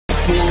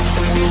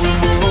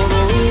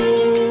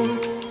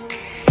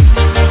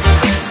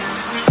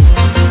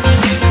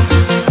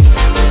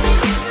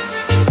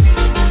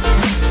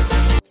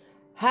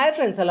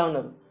Friends, ఎలా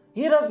ఉన్నారు?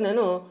 ఈరోజు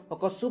నేను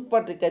ఒక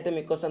సూపర్ ట్రిక్ అయితే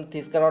మీకోసం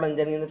తీసుకురావడం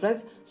జరిగింది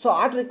ఫ్రెండ్స్. సో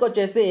ఆ ట్రిక్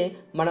వచ్చేసి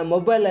మన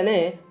మొబైల్లోనే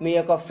మీ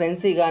యొక్క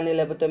ఫ్రెండ్స్కి కానీ,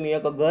 లేకపోతే మీ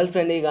యొక్క గర్ల్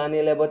ఫ్రెండ్కి కానీ,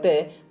 లేకపోతే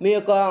మీ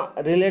యొక్క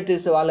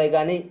రిలేటివ్స్ వాళ్ళకి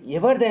కానీ,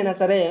 ఎవరిదైనా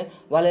సరే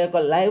వాళ్ళ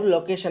యొక్క లైవ్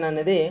లొకేషన్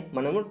అనేది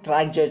మనము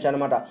ట్రాక్ చేయొచ్చు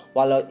అనమాట.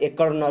 వాళ్ళు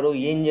ఎక్కడున్నారు,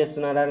 ఏం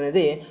చేస్తున్నారు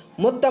అనేది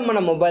మొత్తం మన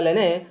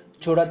మొబైల్లోనే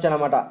చూడొచ్చు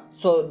అనమాట.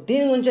 సో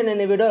దీని గురించి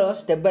నేను ఈ video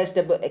step by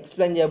step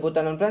explain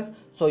చేయబోతున్నాను ఫ్రెండ్స్.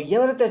 సో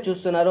ఎవరైతే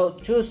చూస్తున్నారో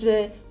చూసి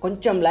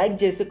కొంచెం లైక్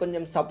చేసి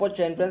కొంచెం సపోర్ట్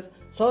చేయండి ఫ్రెండ్స్.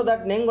 సో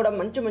దట్ నేను కూడా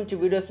మంచి మంచి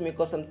వీడియోస్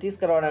మీకోసం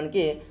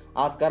తీసుకురావడానికి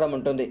ఆస్కారం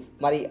ఉంటుంది.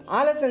 మరి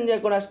ఆలస్యం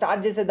చేయకుండా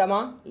స్టార్ట్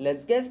చేసేద్దామా?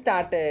 Let's get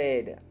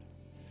started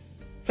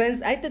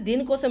friends. అయితే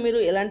దీనికోసం మీరు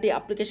ఎలాంటి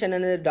అప్లికేషన్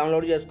అనేది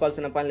డౌన్లోడ్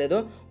చేసుకోవాల్సిన పని లేదు.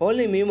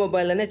 ఓన్లీ మీ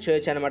మొబైల్లోనే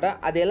చేయొచ్చు అనమాట.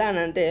 అది ఎలా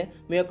అని అంటే,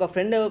 మీ యొక్క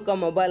ఫ్రెండ్ యొక్క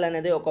మొబైల్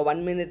అనేది ఒక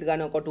 1 minute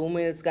కానీ, ఒక 2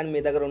 minutes కానీ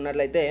మీ దగ్గర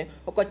ఉన్నట్లయితే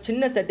ఒక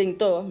చిన్న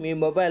సెట్టింగ్తో మీ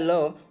మొబైల్లో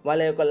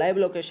వాళ్ళ యొక్క లైవ్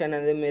లొకేషన్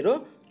అనేది మీరు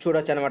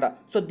చూడొచ్చు అనమాట.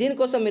 సో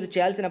దీనికోసం మీరు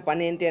చేయాల్సిన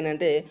పని ఏంటి అని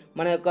అంటే,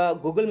 మన యొక్క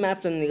గూగుల్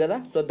మ్యాప్స్ ఉంది కదా,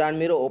 సో దాన్ని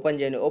మీరు ఓపెన్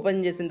చేయండి.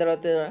 ఓపెన్ చేసిన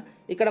తర్వాత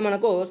ఇక్కడ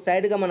మనకు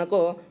సైడ్గా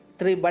మనకు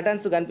 3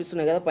 buttons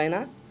కనిపిస్తున్నాయి కదా పైన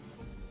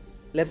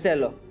లెఫ్ట్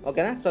సైడ్లో,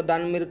 ఓకేనా? సో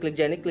దాన్ని మీరు క్లిక్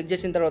చేయండి. క్లిక్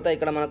చేసిన తర్వాత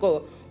ఇక్కడ మనకు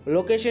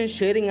లొకేషన్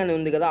షేరింగ్ అని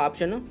ఉంది కదా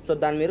ఆప్షన్, సో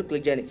దాన్ని మీరు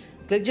క్లిక్ చేయండి.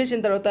 క్లిక్ చేసిన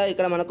తర్వాత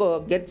ఇక్కడ మనకు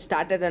గెట్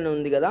స్టార్టెడ్ అని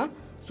ఉంది కదా,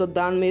 సో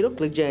దాన్ని మీరు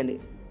క్లిక్ చేయండి,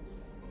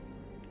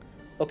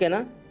 ఓకేనా?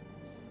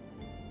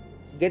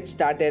 గెట్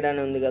స్టార్టెడ్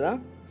అని ఉంది కదా,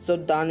 సో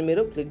దాన్ని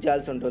మీరు క్లిక్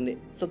చేయాల్సి ఉంటుంది.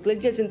 సో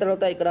క్లిక్ చేసిన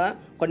తర్వాత ఇక్కడ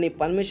కొన్ని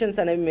పర్మిషన్స్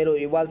అనేవి మీరు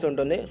ఇవ్వాల్సి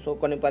ఉంటుంది. సో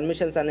కొన్ని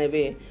పర్మిషన్స్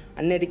అనేవి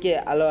అన్నిటికీ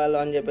అలో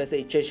అని చెప్పేసి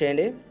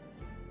ఇచ్చేసేయండి.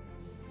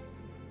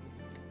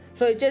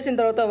 సో ఇచ్చేసిన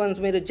తర్వాత వన్స్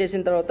మీరు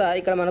ఇచ్చేసిన తర్వాత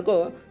ఇక్కడ మనకు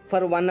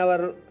ఫర్ 1 hour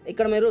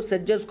ఇక్కడ మీరు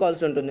సెట్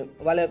చేసుకోవాల్సి ఉంటుంది.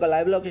 వాళ్ళ యొక్క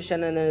లైవ్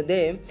లొకేషన్ అనేది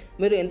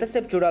మీరు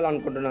ఎంతసేపు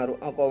చూడాలనుకుంటున్నారు,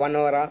 ఒక 1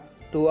 hour,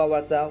 2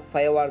 hours,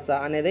 5 hours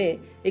అనేది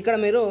ఇక్కడ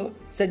మీరు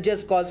సెట్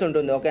చేసుకోవాల్సి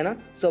ఉంటుంది, ఓకేనా?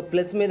 సో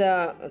ప్లస్ మీద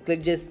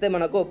క్లిక్ చేస్తే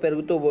మనకు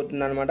పెరుగుతూ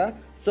పోతుంది అనమాట.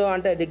 సో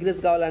అంటే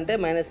డిగ్రీస్ కావాలంటే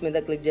మైనస్ మీద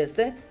క్లిక్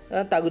చేస్తే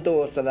తగ్గుతూ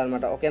వస్తుంది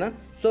అనమాట, ఓకేనా?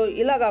 సో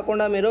ఇలా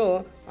కాకుండా మీరు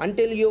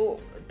until you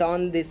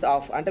turn this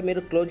of అంటే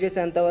మీరు క్లోజ్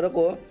చేసేంత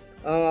వరకు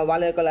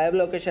వాళ్ళ యొక్క లైవ్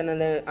లొకేషన్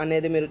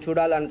అనేది మీరు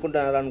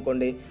చూడాలనుకుంటున్నారు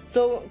అనుకోండి.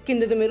 సో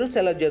కిందది మీరు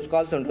సెలెక్ట్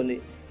చేసుకోవాల్సి ఉంటుంది.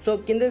 సో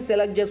కింద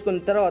సెలెక్ట్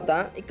చేసుకున్న తర్వాత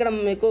ఇక్కడ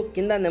మీకు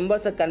కింద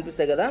నెంబర్స్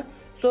కనిపిస్తాయి కదా,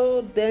 సో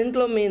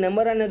దేంట్లో మీ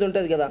నెంబర్ అనేది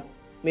ఉంటుంది కదా,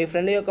 మీ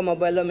ఫ్రెండ్ యొక్క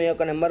మొబైల్లో మీ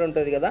యొక్క నెంబర్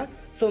ఉంటుంది కదా.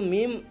 సో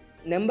మీ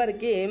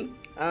నెంబర్కి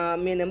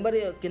మీ నెంబర్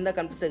కింద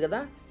కనిపిస్తాయి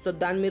కదా, సో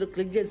దాన్ని మీరు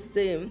క్లిక్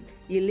చేస్తే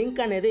ఈ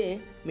లింక్ అనేది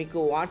మీకు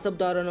వాట్సాప్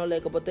ద్వారానో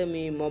లేకపోతే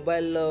మీ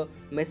మొబైల్లో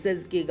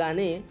మెసేజ్కి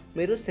కానీ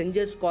మీరు సెండ్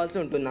చేసుకోవాల్సి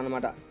ఉంటుంది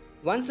అనమాట.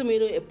 వన్స్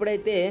మీరు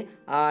ఎప్పుడైతే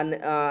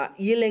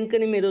ఈ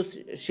లింక్ని మీరు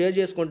షేర్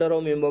చేసుకుంటారో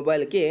మీ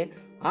మొబైల్కి,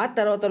 ఆ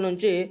తర్వాత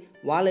నుంచి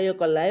వాళ్ళ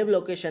యొక్క లైవ్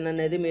లొకేషన్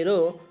అనేది మీరు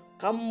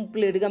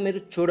కంప్లీట్గా మీరు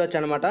చూడొచ్చు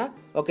అనమాట,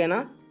 ఓకేనా?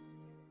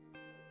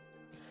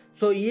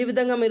 సో ఈ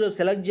విధంగా మీరు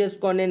సెలెక్ట్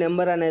చేసుకొని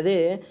నెంబర్ అనేది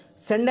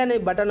సెండ్ అనే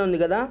బటన్ ఉంది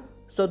కదా,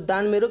 సో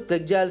దాన్ని మీరు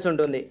క్లిక్ చేయాల్సి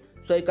ఉంటుంది.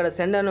 సో ఇక్కడ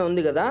సెండ్ అని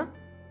ఉంది కదా,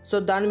 సో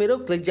దాన్ని మీరు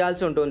క్లిక్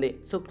చేయాల్సి ఉంటుంది.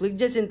 సో క్లిక్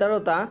చేసిన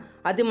తర్వాత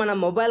అది మన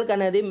మొబైల్కి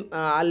అనేది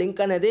ఆ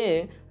లింక్ అనేది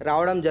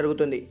రావడం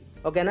జరుగుతుంది,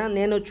 ఓకేనా?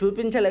 నేను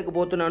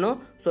చూపించలేకపోతున్నాను,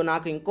 సో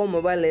నాకు ఇంకో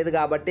మొబైల్ లేదు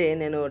కాబట్టి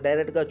నేను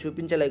డైరెక్ట్గా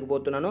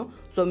చూపించలేకపోతున్నాను.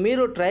 సో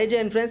మీరు ట్రై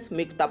చేయండి ఫ్రెండ్స్,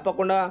 మీకు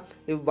తప్పకుండా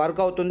ఇది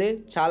వర్క్ అవుతుంది.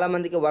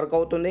 చాలామందికి వర్క్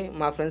అవుతుంది,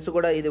 మా ఫ్రెండ్స్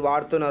కూడా ఇది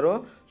వాడుతున్నారు.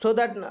 సో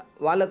దట్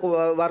వాళ్ళకు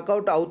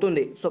వర్కౌట్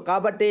అవుతుంది. సో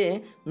కాబట్టి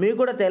మీకు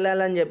కూడా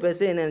తెలియాలని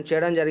చెప్పేసి నేను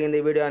చేయడం జరిగింది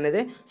ఈ వీడియో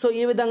అనేది. సో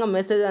ఈ విధంగా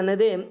మెసేజ్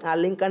అనేది ఆ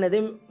లింక్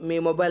అనేది మీ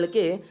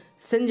మొబైల్కి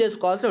సెండ్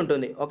చేసుకోవాల్సి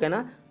ఉంటుంది, ఓకేనా?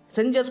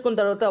 సెండ్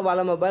చేసుకున్న తర్వాత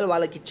వాళ్ళ మొబైల్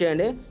వాళ్ళకి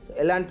ఇచ్చేయండి,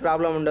 ఎలాంటి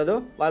ప్రాబ్లం ఉండదు.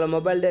 వాళ్ళ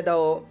మొబైల్ డేటా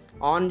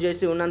ఆన్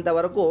చేసి ఉన్నంత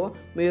వరకు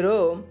మీరు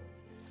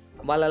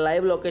వాళ్ళ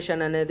లైవ్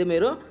లొకేషన్ అనేది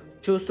మీరు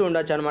చూస్తూ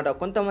ఉండొచ్చు అనమాట.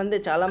 కొంతమంది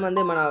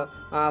చాలామంది మన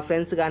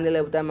ఫ్రెండ్స్ కానీ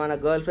లేకపోతే మన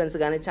గర్ల్ ఫ్రెండ్స్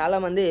కానీ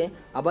చాలామంది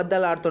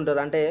అబద్ధాలు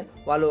ఆడుతుంటారు, అంటే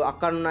వాళ్ళు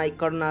అక్కడున్నా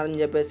ఇక్కడున్నా అని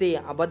చెప్పేసి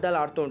అబద్ధాలు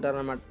ఆడుతూ ఉంటారు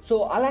అనమాట. సో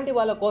అలాంటి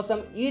వాళ్ళ కోసం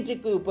ఈ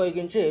ట్రిక్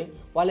ఉపయోగించి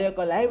వాళ్ళ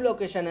యొక్క లైవ్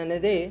లొకేషన్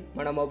అనేది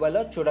మన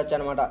మొబైల్లో చూడొచ్చు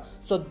అనమాట.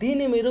 సో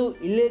దీన్ని మీరు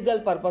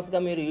ఇల్లీగల్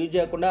పర్పస్గా మీరు యూజ్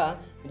చేయకుండా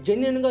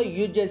జెన్యున్గా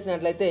యూజ్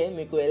చేసినట్లయితే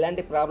మీకు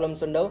ఎలాంటి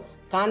ప్రాబ్లమ్స్ ఉండవు.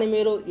 కానీ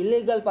మీరు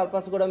ఇల్లీగల్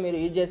పర్పస్ కూడా మీరు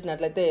యూజ్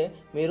చేసినట్లయితే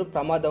మీరు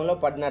ప్రమాదంలో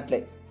పడినట్లే.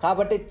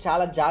 కాబట్టి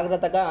చాలా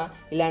జాగ్రత్తగా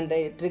ఇలాంటి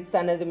ట్రిక్స్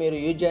అనేది మీరు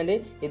యూజ్ చేయండి.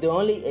 ఇది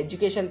only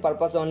education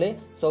purpose only.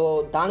 So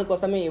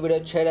దానికోసమే ఈ వీడియో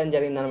చేయడం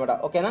జరిగిందనమాట,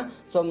 ఓకేనా?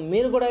 సో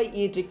మీరు కూడా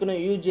ఈ ట్రిక్ను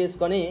యూజ్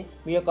చేసుకొని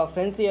మీ యొక్క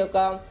ఫ్రెండ్స్ యొక్క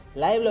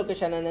లైవ్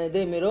లొకేషన్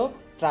అనేది మీరు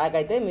ట్రాక్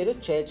అయితే మీరు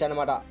చేయొచ్చు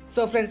అనమాట.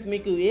 సో ఫ్రెండ్స్,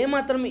 మీకు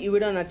ఏమాత్రం ఈ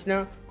వీడియో నచ్చినా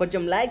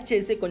కొంచెం లైక్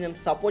చేసి కొంచెం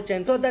సపోర్ట్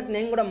చేయండి, సో దట్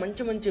నేను కూడా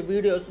మంచి మంచి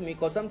వీడియోస్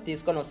మీకోసం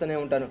తీసుకొని వస్తూనే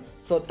ఉంటాను.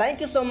 So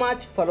thank you so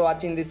much for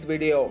watching this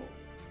video.